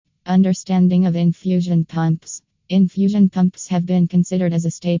Understanding of infusion pumps. Infusion pumps have been considered as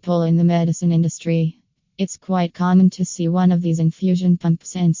a staple in the medicine industry. It's quite common to see one of these infusion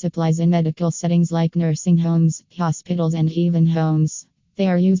pumps and supplies in medical settings like nursing homes, hospitals, and even homes. They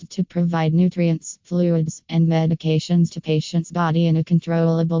are used to provide nutrients, fluids, and medications to patients' body in a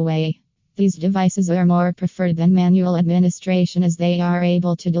controllable way. These devices are more preferred than manual administration as they are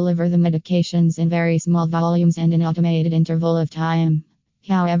able to deliver the medications in very small volumes and an automated interval of time.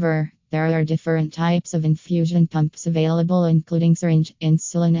 However, there are different types of infusion pumps available, including syringe,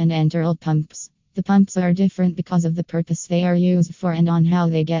 insulin, and enteral pumps. The pumps are different because of the purpose they are used for and on how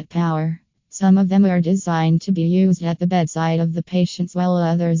they get power. Some of them are designed to be used at the bedside of the patients, while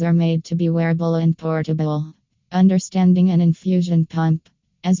others are made to be wearable and portable. Understanding an infusion pump.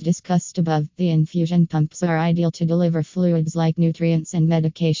 As discussed above, the infusion pumps are ideal to deliver fluids like nutrients and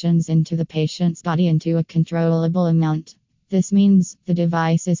medications into the patient's body into a controllable amount. This means the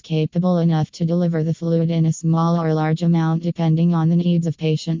device is capable enough to deliver the fluid in a small or large amount depending on the needs of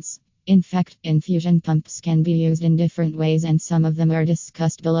patients. In fact, infusion pumps can be used in different ways, and some of them are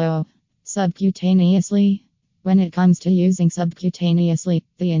discussed below. Subcutaneously. When it comes to using subcutaneously,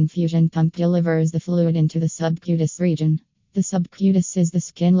 the infusion pump delivers the fluid into the subcutaneous region. The subcutaneous is the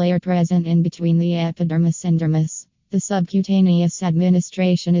skin layer present in between the epidermis and dermis. The subcutaneous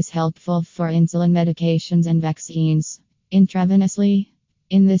administration is helpful for insulin medications and vaccines. Intravenously.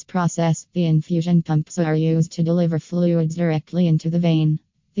 In this process, the infusion pumps are used to deliver fluids directly into the vein.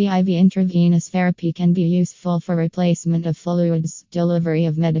 The IV intravenous therapy can be useful for replacement of fluids, delivery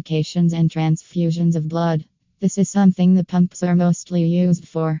of medications, and transfusions of blood. This is something the pumps are mostly used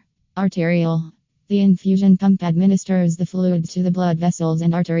for. Arterial. The infusion pump administers the fluids to the blood vessels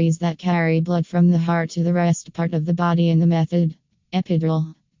and arteries that carry blood from the heart to the rest part of the body in the method.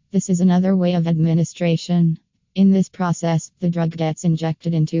 Epidural. This is another way of administration. In this process, the drug gets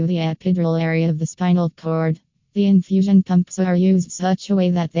injected into the epidural area of the spinal cord. The infusion pumps are used such a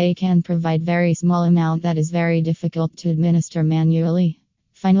way that they can provide very small amount that is very difficult to administer manually.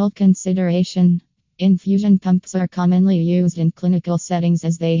 Final consideration. Infusion pumps are commonly used in clinical settings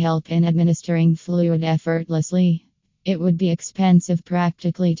as they help in administering fluid effortlessly. It would be expensive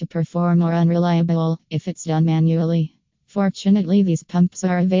practically to perform or unreliable if it's done manually. Fortunately, these pumps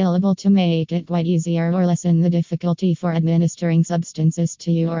are available to make it quite easier or lessen the difficulty for administering substances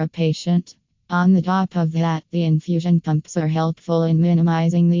to you or a patient. On the top of that, the infusion pumps are helpful in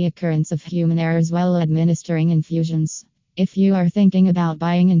minimizing the occurrence of human errors while administering infusions. If you are thinking about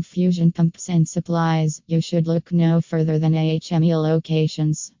buying infusion pumps and supplies, you should look no further than AHME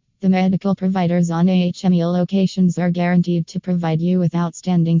locations. The medical providers on AHME locations are guaranteed to provide you with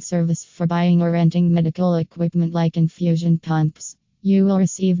outstanding service for buying or renting medical equipment like infusion pumps. You will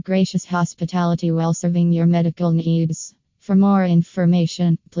receive gracious hospitality while serving your medical needs. For more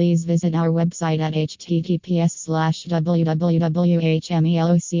information, please visit our website at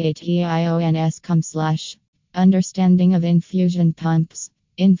https://www.hmelocations.com/. Understanding of infusion pumps.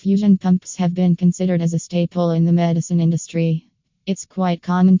 Infusion pumps have been considered as a staple in the medicine industry. It's quite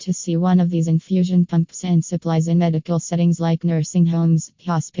common to see one of these infusion pumps and supplies in medical settings like nursing homes,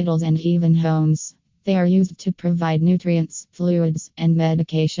 hospitals, and even homes. They are used to provide nutrients, fluids, and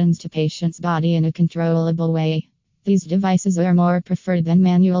medications to patients' body in a controllable way. These devices are more preferred than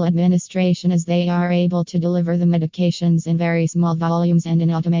manual administration as they are able to deliver the medications in very small volumes and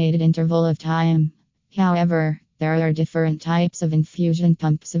an automated interval of time. However, there are different types of infusion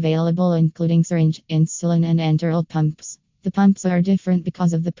pumps available, including syringe, insulin, and enteral pumps. The pumps are different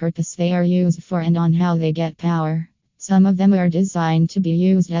because of the purpose they are used for and on how they get power. Some of them are designed to be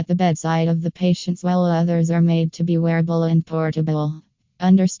used at the bedside of the patients, while others are made to be wearable and portable.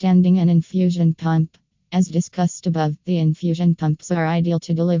 Understanding an infusion pump. As discussed above, the infusion pumps are ideal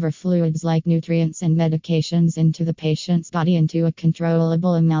to deliver fluids like nutrients and medications into the patient's body into a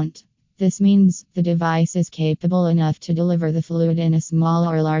controllable amount. This means the device is capable enough to deliver the fluid in a small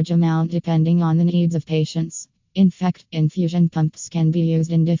or large amount depending on the needs of patients. In fact, infusion pumps can be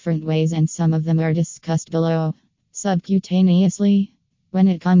used in different ways, and some of them are discussed below. Subcutaneously. When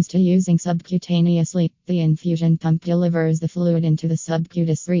it comes to using subcutaneously, the infusion pump delivers the fluid into the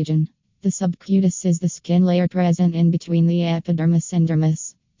subcutaneous region. The subcutaneous is the skin layer present in between the epidermis and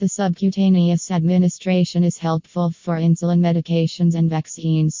dermis. The subcutaneous administration is helpful for insulin medications and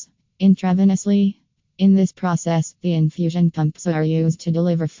vaccines. Intravenously. In this process, the infusion pumps are used to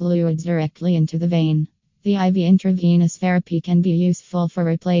deliver fluids directly into the vein. The IV intravenous therapy can be useful for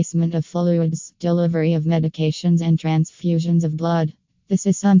replacement of fluids, delivery of medications, and transfusions of blood. This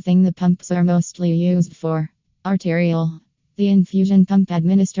is something the pumps are mostly used for. Arterial. The infusion pump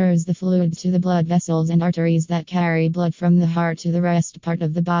administers the fluid to the blood vessels and arteries that carry blood from the heart to the rest part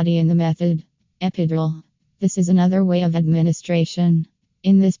of the body in the method. Epidural. This is another way of administration.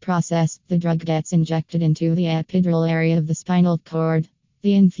 In this process, the drug gets injected into the epidural area of the spinal cord.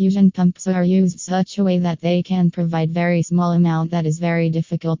 The infusion pumps are used such a way that they can provide very small amount that is very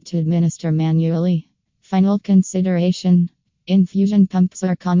difficult to administer manually. Final consideration. Infusion pumps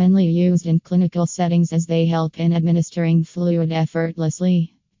are commonly used in clinical settings as they help in administering fluid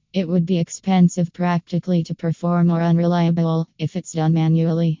effortlessly. It would be expensive practically to perform or unreliable if it's done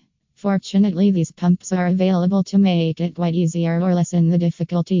manually. Fortunately, these pumps are available to make it quite easier or lessen the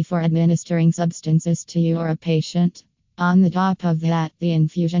difficulty for administering substances to you or a patient. On the top of that, the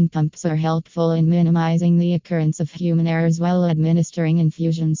infusion pumps are helpful in minimizing the occurrence of human errors while administering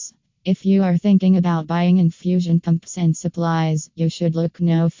infusions. If you are thinking about buying infusion pumps and supplies, you should look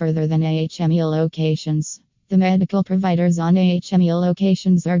no further than AHME locations. The medical providers on AHME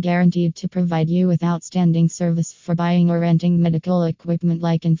locations are guaranteed to provide you with outstanding service for buying or renting medical equipment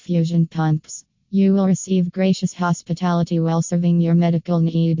like infusion pumps. You will receive gracious hospitality while serving your medical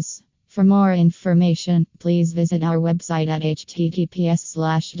needs. For more information, please visit our website at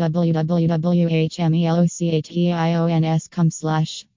https://www.hmelocations.com/